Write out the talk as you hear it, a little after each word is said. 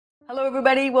Hello,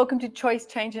 everybody. Welcome to Choice,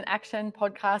 Change and Action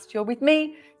podcast. You're with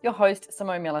me, your host,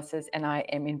 Simone Milasas, and I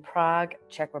am in Prague,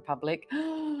 Czech Republic.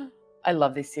 I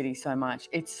love this city so much.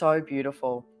 It's so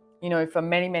beautiful. You know, for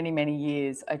many, many, many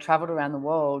years, I traveled around the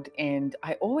world and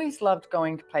I always loved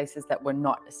going to places that were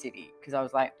not a city because I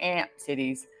was like,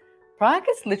 cities. Prague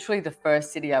is literally the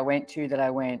first city I went to that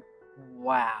I went,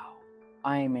 wow,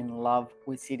 I am in love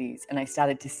with cities. And I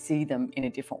started to see them in a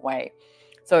different way.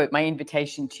 So my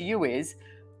invitation to you is,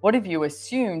 what have you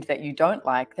assumed that you don't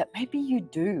like that maybe you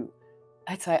do?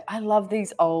 I'd say I love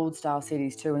these old style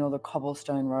cities too, and all the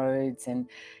cobblestone roads. And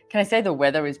can I say the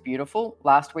weather is beautiful?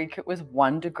 Last week it was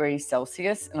 1 degree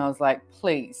Celsius and I was like,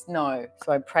 please, no.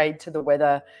 So I prayed to the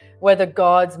weather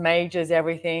gods, mages,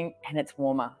 everything, and it's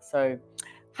warmer. So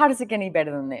how does it get any better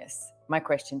than this? My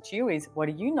question to you is, what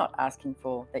are you not asking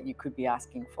for that you could be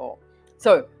asking for?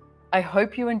 So I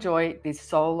hope you enjoy this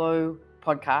solo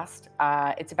podcast.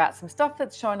 It's about some stuff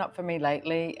that's shown up for me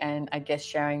lately, and I guess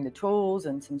sharing the tools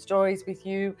and some stories with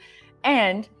you.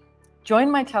 And join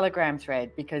my Telegram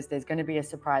thread because there's going to be a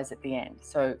surprise at the end.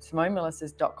 So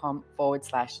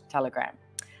SimoneMilasas.com/Telegram.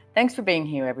 Thanks for being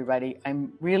here, everybody.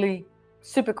 I'm really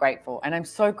super grateful, and I'm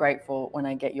so grateful when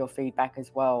I get your feedback as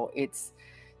well.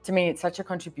 To me, it's such a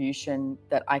contribution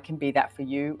that I can be that for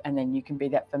you, and then you can be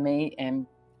that for me, and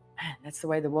man, that's the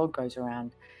way the world goes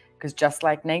around. Because just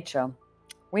like nature,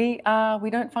 we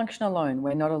don't function alone.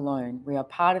 We're not alone. We are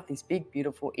part of this big,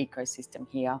 beautiful ecosystem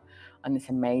here on this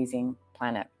amazing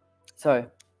planet. So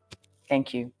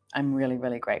thank you. I'm really,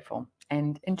 really grateful,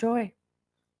 and enjoy.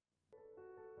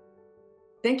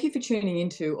 Thank you for tuning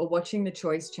into or watching the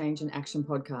Choice, Change and Action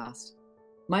podcast.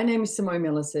 My name is Simone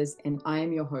Milasas and I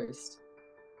am your host.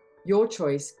 Your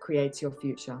choice creates your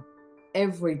future.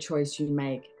 Every choice you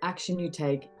make, action you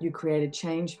take, you create a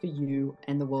change for you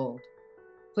and the world.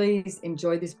 Please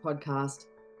enjoy this podcast.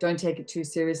 Don't take it too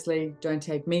seriously. Don't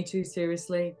take me too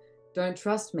seriously. Don't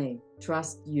trust me.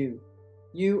 Trust you.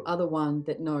 You are the one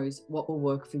that knows what will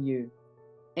work for you.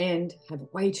 And have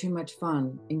way too much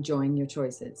fun enjoying your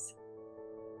choices.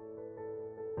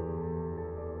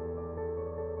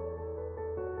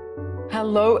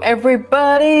 Hello,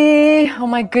 everybody. Oh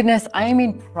my goodness. I am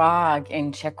in Prague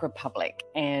in Czech Republic.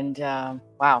 And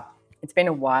wow. It's been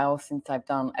a while since I've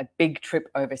done a big trip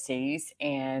overseas,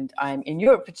 and I'm in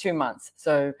Europe for 2 months.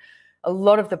 So a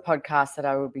lot of the podcasts that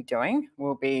I will be doing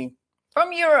will be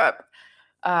from Europe.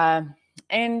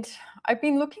 And I've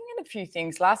been looking at a few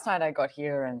things. Last night I got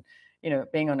here and,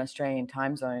 being on Australian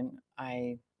time zone,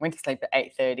 I went to sleep at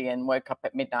 8:30 and woke up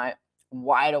at midnight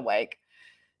wide awake.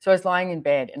 So I was lying in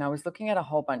bed and I was looking at a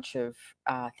whole bunch of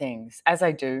things, as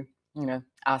I do,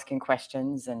 asking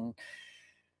questions. And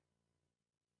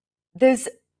there's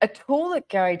a tool that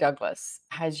Gary Douglas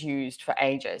has used for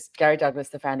ages. Gary Douglas,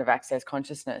 the founder of Access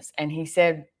Consciousness. And he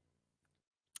said,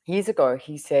 years ago,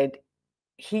 he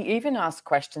even asked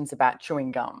questions about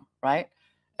chewing gum, right?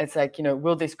 It's like,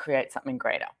 will this create something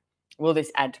greater? Will this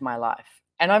add to my life?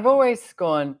 And I've always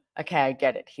gone, okay, I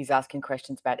get it. He's asking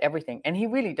questions about everything. And he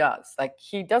really does. Like,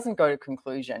 he doesn't go to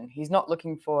conclusion. He's not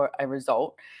looking for a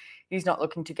result. He's not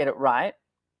looking to get it right.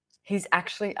 He's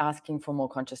actually asking for more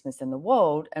consciousness in the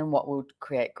world and what will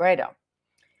create greater.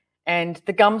 And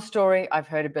the gum story I've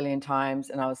heard a billion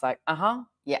times, and I was like,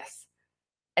 yes.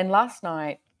 And last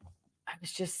night I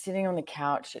was just sitting on the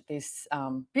couch at this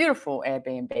beautiful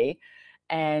Airbnb,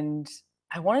 and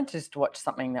I wanted to just watch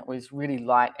something that was really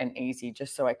light and easy,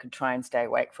 just so I could try and stay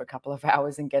awake for a couple of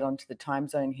hours and get onto the time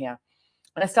zone here.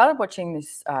 And I started watching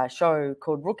this show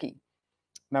called Rookie,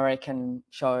 American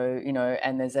show,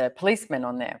 and there's a policeman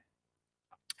on there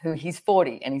who he's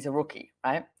 40 and he's a rookie,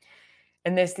 right?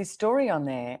 And there's this story on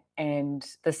there, and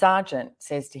the sergeant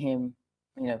says to him,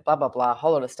 blah, blah, blah, a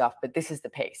whole lot of stuff, but this is the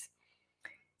piece.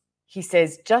 He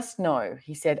says, just know,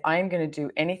 he said, I am going to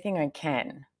do anything I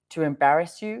can to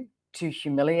embarrass you, to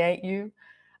humiliate you,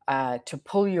 to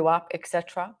pull you up,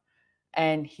 etc.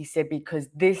 And he said, because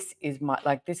this is my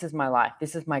life. This is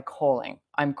my calling.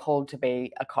 I'm called to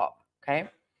be a cop. Okay.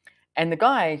 And the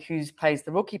guy who plays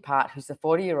the rookie part, who's the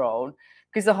 40-year-old,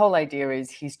 because the whole idea is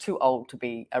he's too old to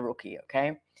be a rookie,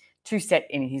 okay? Too set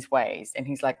in his ways. And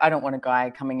he's like, I don't want a guy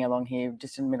coming along here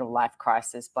just in the middle of life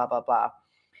crisis, blah, blah, blah.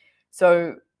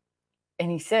 So, and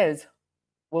he says,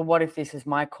 well, what if this is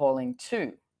my calling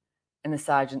too? And the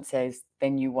sergeant says,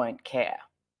 then you won't care.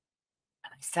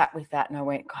 And I sat with that and I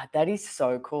went, God, that is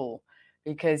so cool.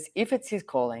 Because if it's his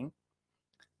calling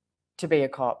to be a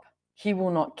cop, he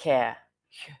will not care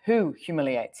who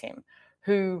humiliates him,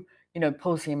 who,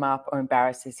 pulls him up or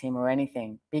embarrasses him or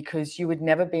anything, because you would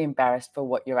never be embarrassed for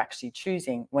what you're actually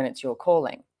choosing when it's your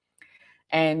calling.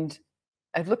 And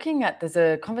looking at, there's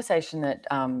a conversation that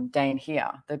Dane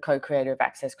here, the co-creator of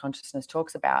Access Consciousness,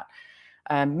 talks about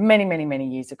many, many, many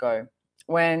years ago,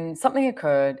 when something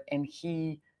occurred and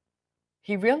he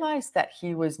realized that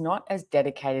he was not as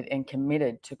dedicated and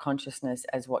committed to consciousness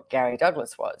as what Gary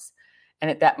Douglas was.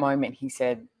 And at that moment, he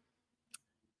said,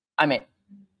 I'm in.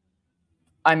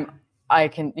 I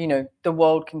can, the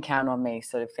world can count on me,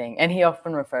 sort of thing. And he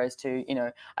often refers to,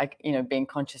 being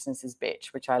consciousness's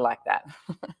bitch, which I like that.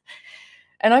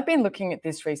 And I've been looking at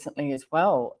this recently as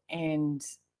well. And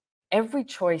every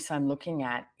choice I'm looking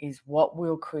at is what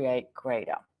will create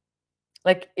greater.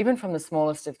 Like, even from the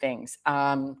smallest of things.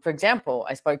 For example,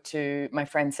 I spoke to my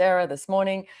friend Sarah this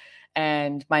morning,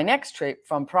 and my next trip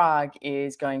from Prague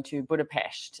is going to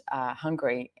Budapest,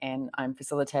 Hungary, and I'm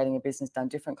facilitating a Business Done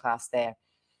Different class there.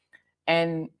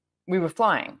 And we were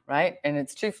flying, right? And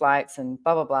it's 2 flights and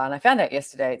blah, blah, blah. And I found out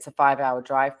yesterday it's a 5-hour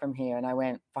drive from here. And I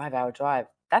went, 5-hour drive?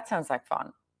 That sounds like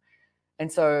fun.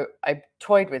 And so I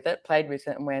toyed with it, played with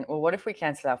it, and went, well, what if we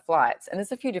cancel our flights? And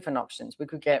there's a few different options. We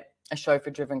could get a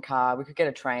chauffeur-driven car. We could get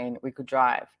a train. We could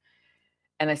drive.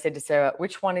 And I said to Sarah,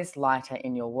 which one is lighter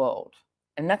in your world?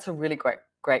 And that's a really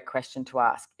great question to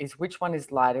ask, is which one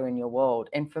is lighter in your world?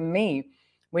 And for me,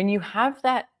 when you have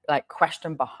that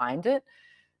question behind it,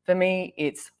 for me,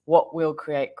 it's what will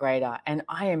create greater. And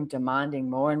I am demanding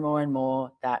more and more and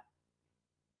more that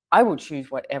I will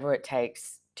choose whatever it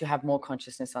takes to have more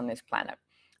consciousness on this planet,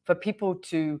 for people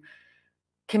to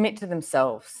commit to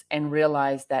themselves and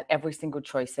realize that every single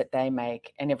choice that they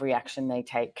make and every action they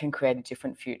take can create a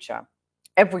different future.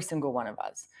 Every single one of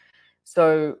us.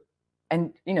 So,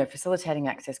 and facilitating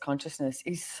access consciousness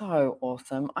is so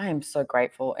awesome. I am so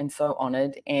grateful and so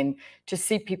honored. And to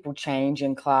see people change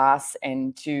in class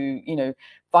and to,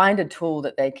 find a tool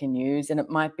that they can use. And it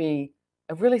might be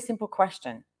a really simple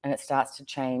question and it starts to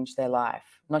change their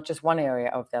life, not just one area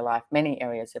of their life, many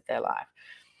areas of their life.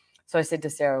 So I said to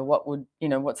Sarah,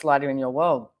 what's lighter in your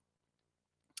world?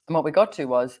 And what we got to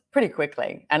was pretty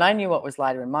quickly, and I knew what was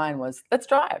lighter in mine was, let's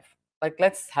drive.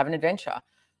 Let's have an adventure.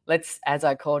 Let's, as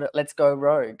I called it, let's go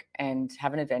rogue and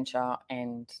have an adventure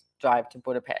and drive to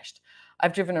Budapest.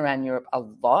 I've driven around Europe a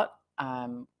lot,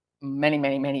 many,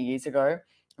 many, many years ago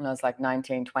when I was like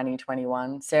 19, 20,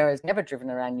 21. Sarah's never driven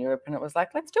around Europe, and it was like,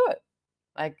 let's do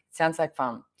it. Sounds like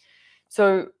fun.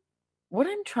 So what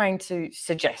I'm trying to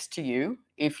suggest to you,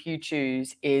 if you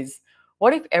choose, is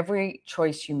what if every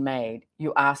choice you made,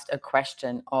 you asked a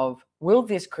question of, will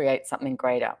this create something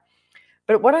greater?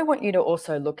 But what I want you to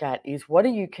also look at is, what are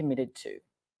you committed to?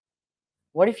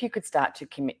 What if you could start to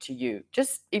commit to you?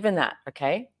 Just even that,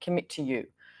 okay? Commit to you.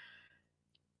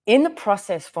 In the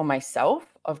process for myself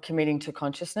of committing to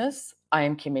consciousness, I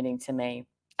am committing to me.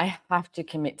 I have to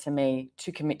commit to me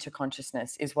to commit to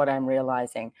consciousness is what I'm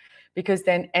realizing. Because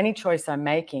then any choice I'm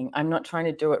making, I'm not trying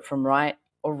to do it from right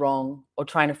or wrong or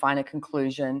trying to find a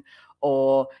conclusion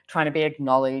or trying to be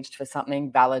acknowledged for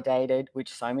something, validated,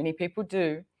 which so many people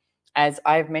do. As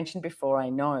I've mentioned before, I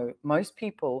know most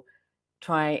people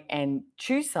try and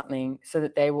choose something so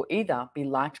that they will either be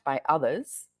liked by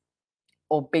others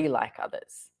or be like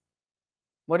others.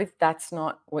 What if that's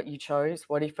not what you chose?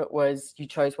 What if it was you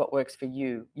chose what works for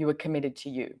you? You were committed to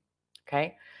you.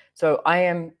 Okay. So I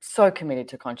am so committed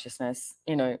to consciousness,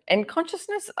 and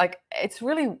consciousness, it's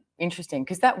really interesting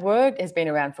because that word has been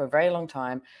around for a very long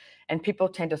time and people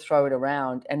tend to throw it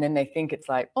around and then they think it's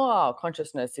like, oh,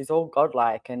 consciousness is all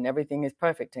godlike and everything is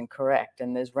perfect and correct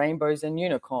and there's rainbows and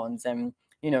unicorns and,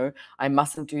 I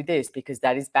mustn't do this because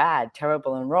that is bad,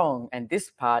 terrible and wrong. And this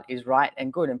part is right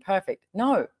and good and perfect.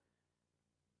 No,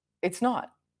 it's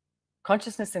not.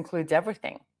 Consciousness includes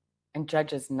everything and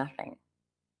judges nothing.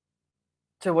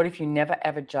 So what if you never,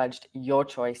 ever judged your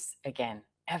choice again?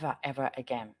 Ever, ever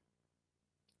again?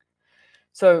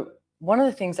 So one of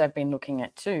the things I've been looking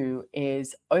at too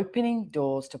is opening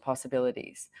doors to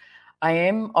possibilities. I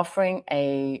am offering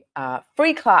a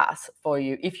free class for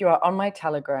you if you are on my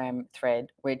Telegram thread,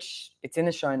 which it's in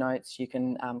the show notes. You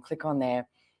can click on there,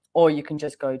 or you can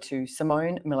just go to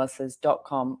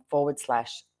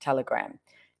SimoneMilasas.com/Telegram.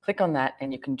 Click on that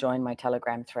and you can join my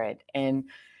Telegram thread. And,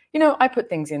 I put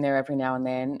things in there every now and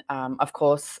then. Of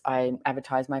course, I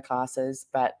advertise my classes,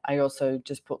 but I also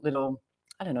just put little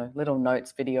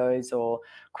notes, videos or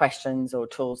questions or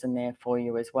tools in there for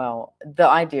you as well. The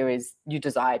idea is you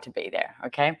desire to be there,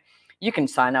 okay? You can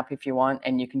sign up if you want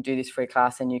and you can do this free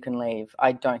class and you can leave.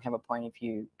 I don't have a point of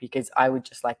view because I would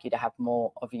just like you to have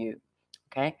more of you,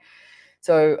 okay?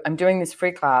 So I'm doing this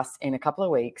free class in a couple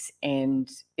of weeks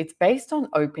and it's based on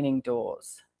opening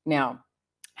doors. Now,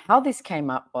 how this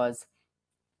came up was,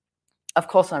 of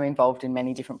course, I'm involved in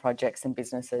many different projects and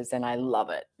businesses and I love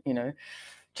it,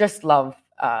 just love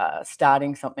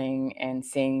starting something and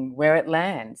seeing where it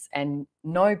lands. And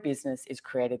no business is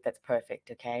created that's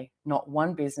perfect, okay? Not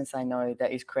one business I know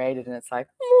that is created and it's like,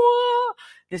 "Whoa,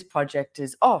 this project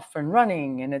is off and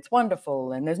running and it's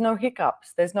wonderful and there's no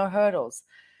hiccups, there's no hurdles."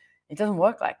 It doesn't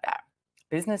work like that.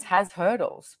 Business has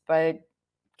hurdles, but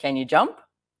can you jump?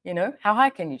 You know, how high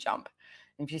can you jump?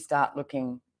 If you start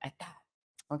looking at that.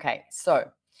 Okay, so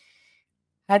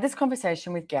I had this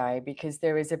conversation with Gary because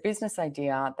there is a business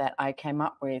idea that I came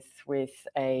up with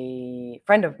a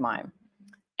friend of mine,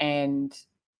 and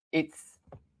it's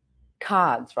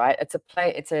cards, right? It's a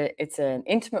play. It's an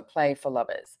intimate play for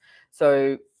lovers.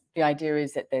 So the idea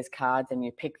is that there's cards, and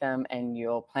you pick them, and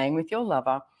you're playing with your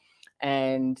lover,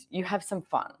 and you have some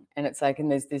fun. And it's like,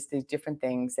 and there's these different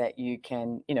things that you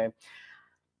can,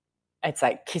 it's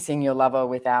like kissing your lover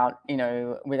without,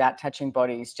 without touching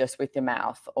bodies, just with your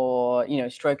mouth, or,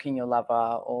 stroking your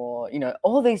lover, or,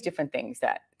 all these different things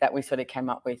that we sort of came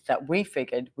up with that we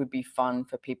figured would be fun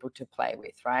for people to play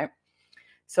with, right?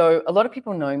 So a lot of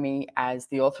people know me as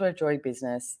the author of Joy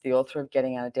Business, the author of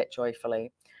Getting Out of Debt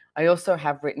Joyfully. I also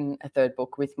have written a third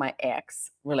book with my ex,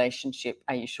 Relationship,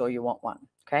 Are You Sure You Want One?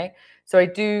 Okay. So I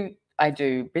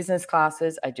do business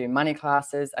classes, I do money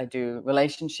classes, I do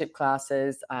relationship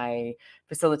classes, I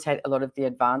facilitate a lot of the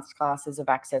advanced classes of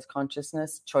Access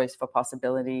Consciousness, Choice for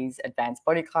Possibilities, Advanced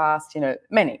Body Class,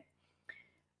 many.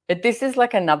 But this is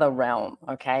like another realm,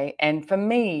 okay? And for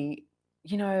me,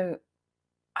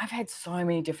 I've had so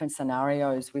many different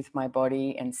scenarios with my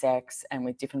body and sex and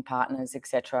with different partners,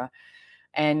 etc.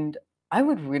 And I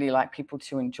would really like people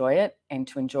to enjoy it and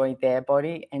to enjoy their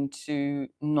body and to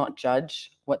not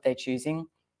judge what they're choosing.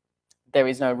 There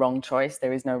is no wrong choice.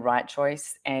 There is no right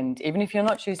choice. And even if you're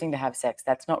not choosing to have sex,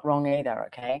 that's not wrong either,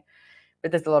 okay?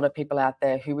 But there's a lot of people out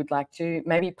there who would like to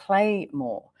maybe play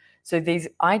more. So this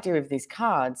idea of these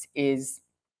cards is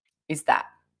that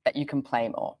you can play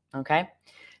more, okay?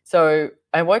 So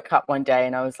I woke up one day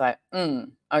and I was like,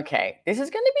 okay, this is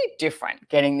going to be different,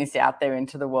 getting this out there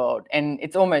into the world. And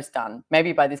it's almost done.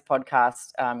 Maybe by this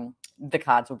podcast, the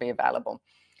cards will be available.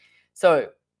 So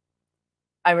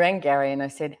I rang Gary and I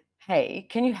said, hey,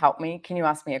 can you help me? Can you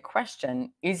ask me a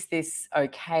question? Is this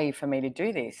okay for me to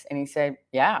do this? And he said,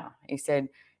 yeah. He said,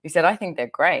 I think they're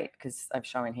great, because I've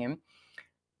shown him.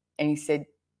 And he said,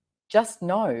 just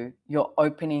know you're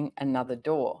opening another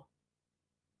door.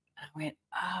 And I went,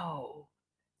 oh,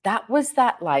 that was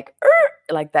that like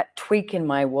that tweak in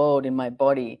my world, in my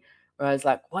body, where I was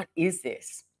like, what is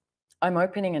this? I'm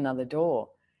opening another door.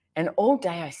 And all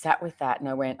day I sat with that and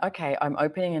I went, okay, I'm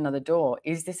opening another door.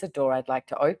 Is this a door I'd like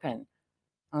to open?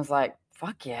 I was like,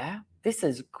 fuck yeah, this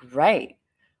is great.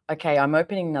 Okay, I'm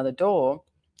opening another door.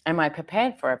 Am I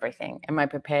prepared for everything? Am I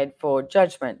prepared for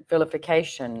judgment,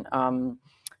 vilification,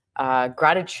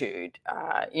 gratitude,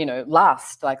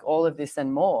 lust, like all of this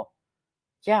and more?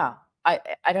 Yeah,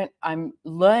 I'm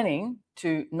learning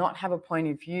to not have a point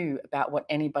of view about what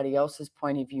anybody else's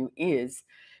point of view is,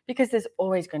 because there's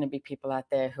always going to be people out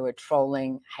there who are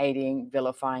trolling, hating,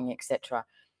 vilifying, etc.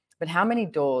 But how many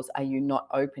doors are you not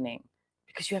opening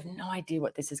because you have no idea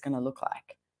what this is going to look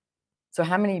like? So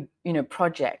how many,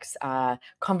 projects,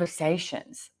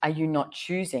 conversations are you not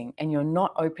choosing, and you're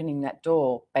not opening that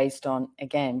door based on,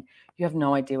 again, you have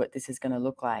no idea what this is going to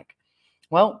look like?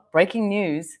 Well, breaking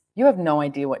news, you have no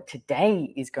idea what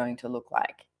today is going to look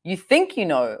like. You think you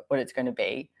know what it's going to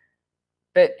be,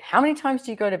 but how many times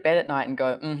do you go to bed at night and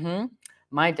go,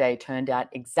 my day turned out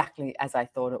exactly as I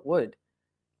thought it would?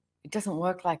 It doesn't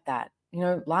work like that.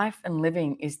 Life and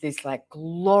living is this like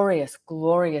glorious,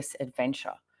 glorious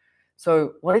adventure.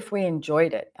 So what if we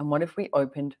enjoyed it? And what if we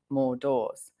opened more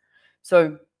doors?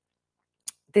 So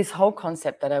this whole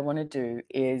concept that I want to do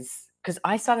is, because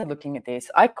I started looking at this,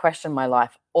 I question my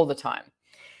life all the time.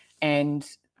 And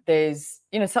there's,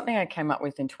 something I came up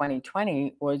with in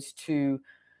 2020 was to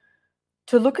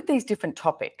look at these different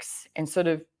topics and sort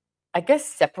of, I guess,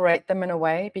 separate them in a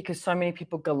way, because so many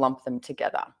people galump them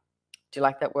together. Do you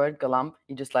like that word, galump?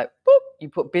 You just like, boop, you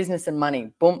put business and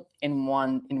money, boom, in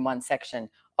one section.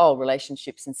 Oh,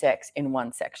 relationships and sex in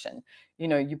one section.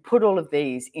 You put all of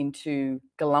these into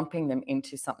galumping them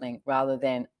into something, rather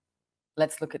than,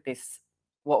 let's look at this.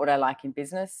 What would I like in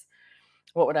business?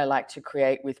 What would I like to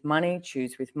create with money?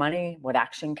 Choose with money. What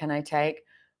action can I take?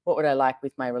 What would I like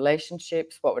with my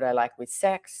relationships? What would I like with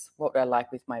sex? What would I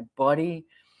like with my body?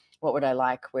 What would I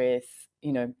like with,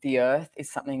 the earth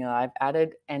is something that I've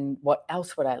added. And what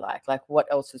else would I like? Like, what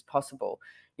else is possible?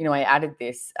 I added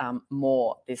this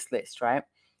this list, right?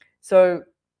 So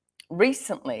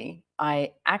recently,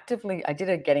 I did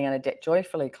a Getting Out of Debt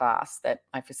Joyfully class that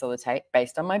I facilitate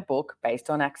based on my book,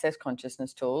 based on Access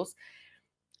Consciousness tools.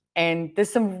 And there's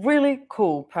some really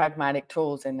cool pragmatic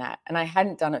tools in that. And I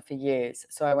hadn't done it for years.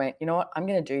 So I went, you know what? I'm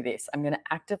going to do this. I'm going to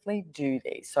actively do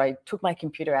these. So I took my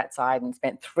computer outside and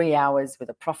spent 3 hours with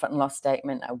a profit and loss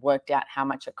statement. I worked out how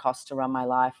much it cost to run my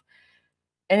life.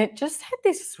 And it just had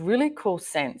this really cool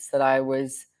sense that I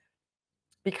was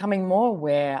becoming more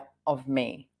aware of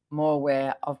me, more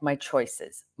aware of my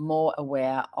choices, more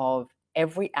aware of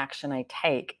every action I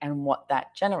take and what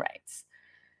that generates.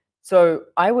 So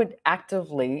I would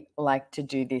actively like to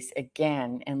do this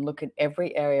again and look at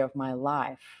every area of my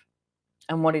life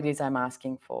and what it is I'm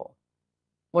asking for,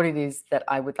 what it is that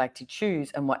I would like to choose,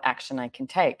 and what action I can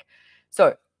take.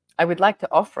 So I would like to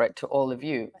offer it to all of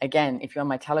you. Again, if you're on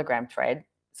my Telegram thread,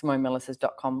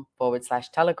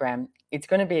 SimoneMilasas.com/Telegram, it's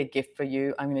going to be a gift for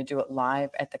you. I'm going to do it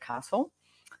live at the castle.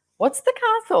 What's the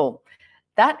castle?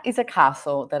 That is a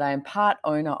castle that I am part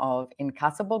owner of in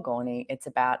Casa Borgoni. It's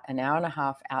about an hour and a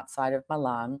half outside of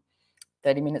Milan,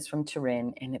 30 minutes from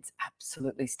Turin, and it's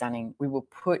absolutely stunning. We will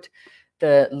put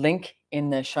the link in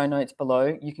the show notes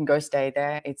below. You can go stay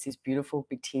there. It's this beautiful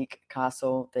boutique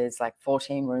castle. There's like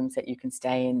 14 rooms that you can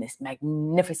stay in, this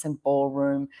magnificent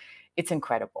ballroom. It's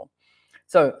incredible.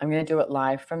 So I'm going to do it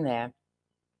live from there,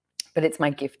 but it's my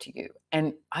gift to you.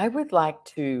 And I would like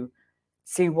to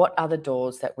see what other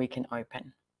doors that we can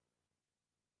open,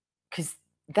 because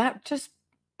that just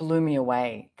blew me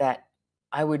away, that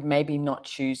I would maybe not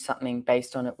choose something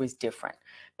based on it was different,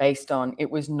 based on it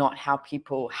was not how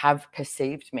people have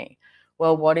perceived me.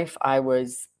 Well, what if I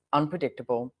was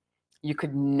unpredictable? You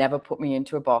could never put me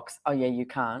into a box. Oh yeah, you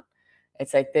can't.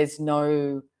 It's like there's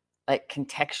no like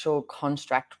contextual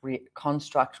construct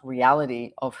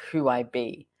reality of who I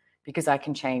be, because I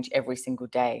can change every single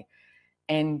day.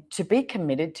 And to be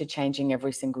committed to changing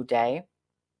every single day,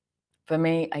 for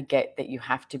me, I get that you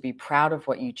have to be proud of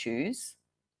what you choose,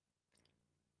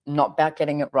 not about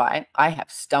getting it right. I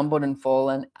have stumbled and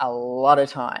fallen a lot of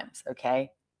times, okay?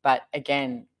 But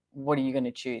again, what are you going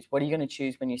to choose? What are you going to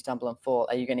choose when you stumble and fall?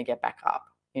 Are you going to get back up?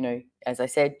 You know, as I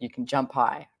said, you can jump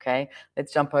high, okay?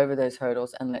 Let's jump over those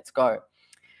hurdles and let's go.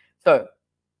 So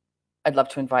I'd love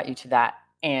to invite you to that.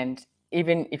 And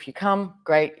even if you come,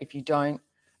 great. If you don't,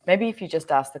 maybe if you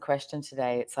just ask the question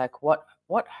today, it's like, what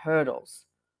hurdles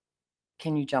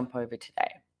can you jump over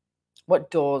today?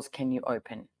 What doors can you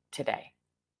open today?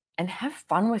 And have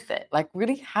fun with it. Like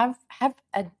really have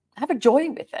a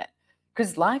joy with it,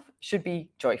 because life should be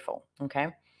joyful. Okay.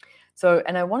 So,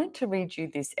 and I wanted to read you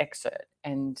this excerpt,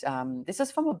 and this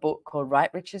is from a book called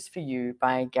Right Riches for You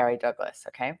by Gary Douglas.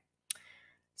 Okay.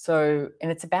 So,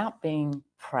 and it's about being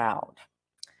proud.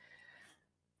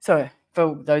 So,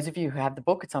 for those of you who have the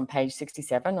book, it's on page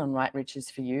 67 on Right Riches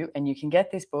for You, and you can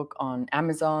get this book on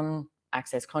Amazon,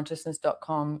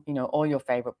 accessconsciousness.com, you know, all your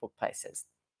favorite book places.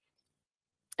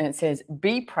 And it says,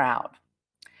 be proud.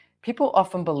 People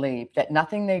often believe that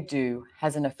nothing they do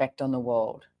has an effect on the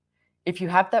world. If you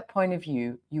have that point of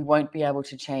view, you won't be able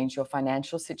to change your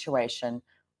financial situation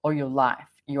or your life.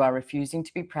 You are refusing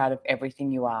to be proud of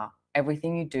everything you are,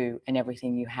 everything you do, and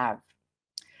everything you have.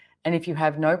 And if you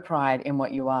have no pride in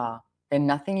what you are, then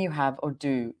nothing you have or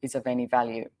do is of any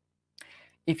value.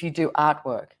 If you do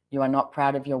artwork, you are not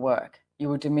proud of your work. You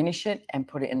will diminish it and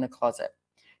put it in the closet.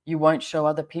 You won't show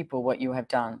other people what you have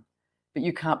done. But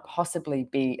you can't possibly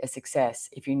be a success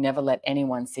if you never let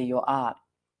anyone see your art.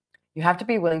 You have to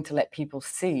be willing to let people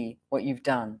see what you've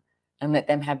done and let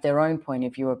them have their own point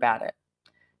of view about it.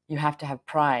 You have to have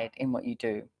pride in what you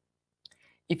do.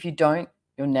 If you don't,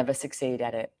 you'll never succeed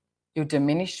at it. You'll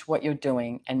diminish what you're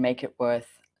doing and make it worth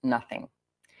nothing.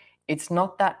 It's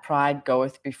not that pride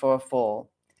goeth before a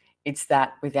fall. It's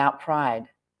that without pride,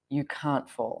 you can't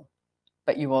fall,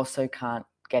 but you also can't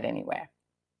get anywhere.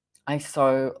 I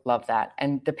so love that.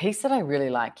 And the piece that I really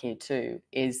like here too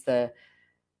is the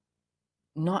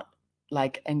not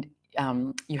like, and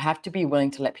you have to be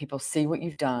willing to let people see what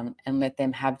you've done and let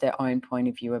them have their own point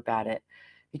of view about it.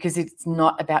 Because it's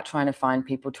not about trying to find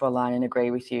people to align and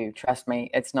agree with you. Trust me,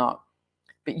 it's not.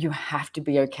 But you have to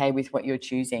be okay with what you're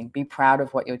choosing. Be proud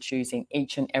of what you're choosing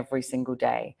each and every single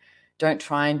day. Don't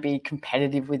try and be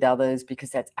competitive with others,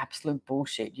 because that's absolute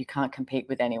bullshit. You can't compete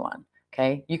with anyone.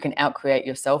 Okay. You can outcreate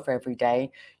yourself every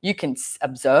day. You can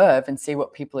observe and see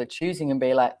what people are choosing and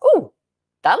be like, oh,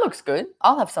 that looks good.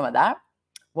 I'll have some of that.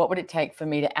 What would it take for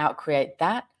me to outcreate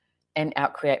that and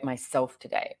outcreate myself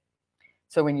today?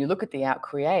 So when you look at the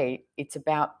outcreate, it's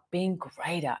about being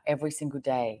greater every single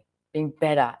day, being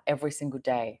better every single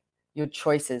day. Your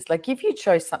choices. Like if you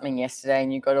chose something yesterday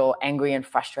and you got all angry and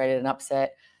frustrated and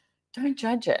upset, don't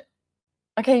judge it.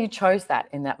 Okay, you chose that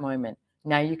in that moment.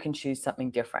 Now you can choose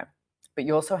something different. But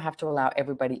you also have to allow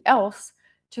everybody else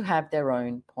to have their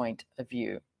own point of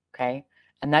view. okay?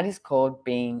 And that is called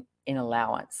being in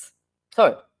allowance.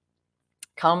 So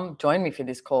come join me for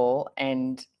this call.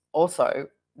 And also,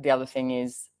 the other thing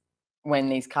is, when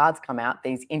these cards come out,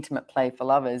 these intimate play for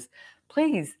lovers,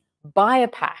 please buy a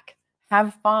pack.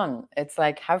 Have fun. It's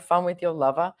like, have fun with your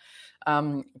lover.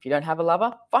 If you don't have a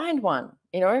lover, find one,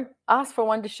 ask for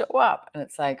one to show up. And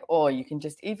it's like, or you can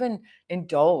just even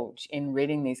indulge in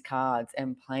reading these cards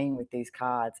and playing with these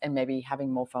cards and maybe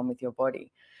having more fun with your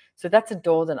body. So that's a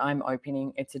door that I'm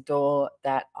opening. It's a door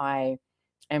that I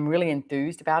am really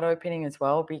enthused about opening as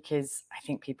well, because I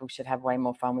think people should have way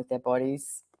more fun with their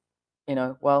bodies.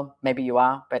 Well, maybe you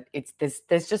are, but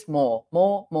there's just more.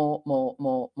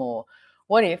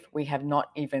 What if we have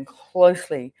not even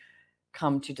closely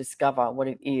come to discover what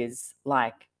it is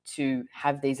like to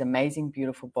have these amazing,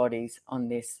 beautiful bodies on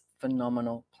this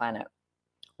phenomenal planet?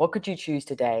 What could you choose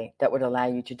today that would allow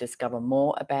you to discover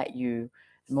more about you,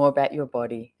 more about your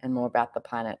body, and more about the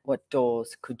planet? What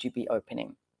doors could you be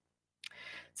opening?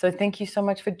 So thank you so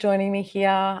much for joining me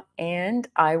here, and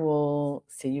I will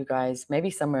see you guys maybe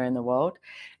somewhere in the world,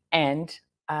 and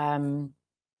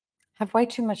have way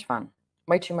too much fun.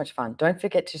 Way too much fun. Don't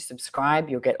forget to subscribe.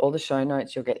 You'll get all the show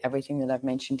notes. You'll get everything that I've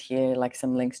mentioned here, like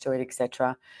some links to it,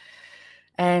 etc.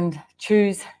 And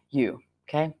choose you,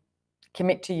 okay?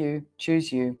 Commit to you.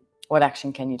 Choose you. What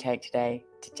action can you take today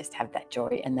to just have that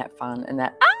joy and that fun and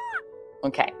that,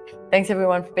 okay. Thanks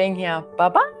everyone for being here.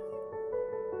 Bye-bye.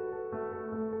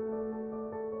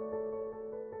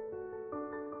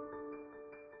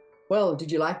 Well,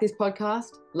 did you like this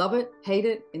podcast? Love it? Hate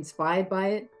it? Inspired by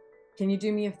it? Can you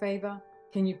do me a favor?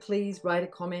 Can you please write a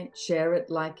comment, share it,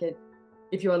 like it?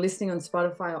 If you are listening on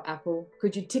Spotify or Apple,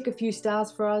 could you tick a few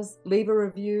stars for us? Leave a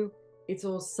review. It's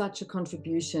all such a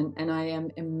contribution, and I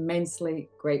am immensely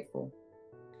grateful.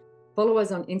 Follow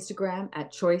us on Instagram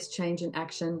at Choice, Change and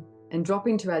Action, and drop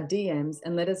into our DMs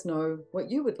and let us know what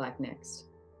you would like next.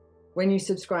 When you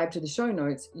subscribe to the show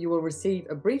notes, you will receive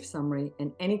a brief summary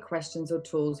and any questions or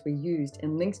tools we used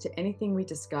and links to anything we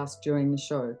discussed during the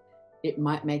show. It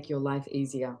might make your life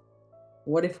easier.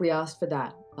 What if we asked for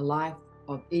that? A life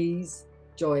of ease,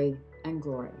 joy, and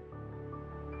glory.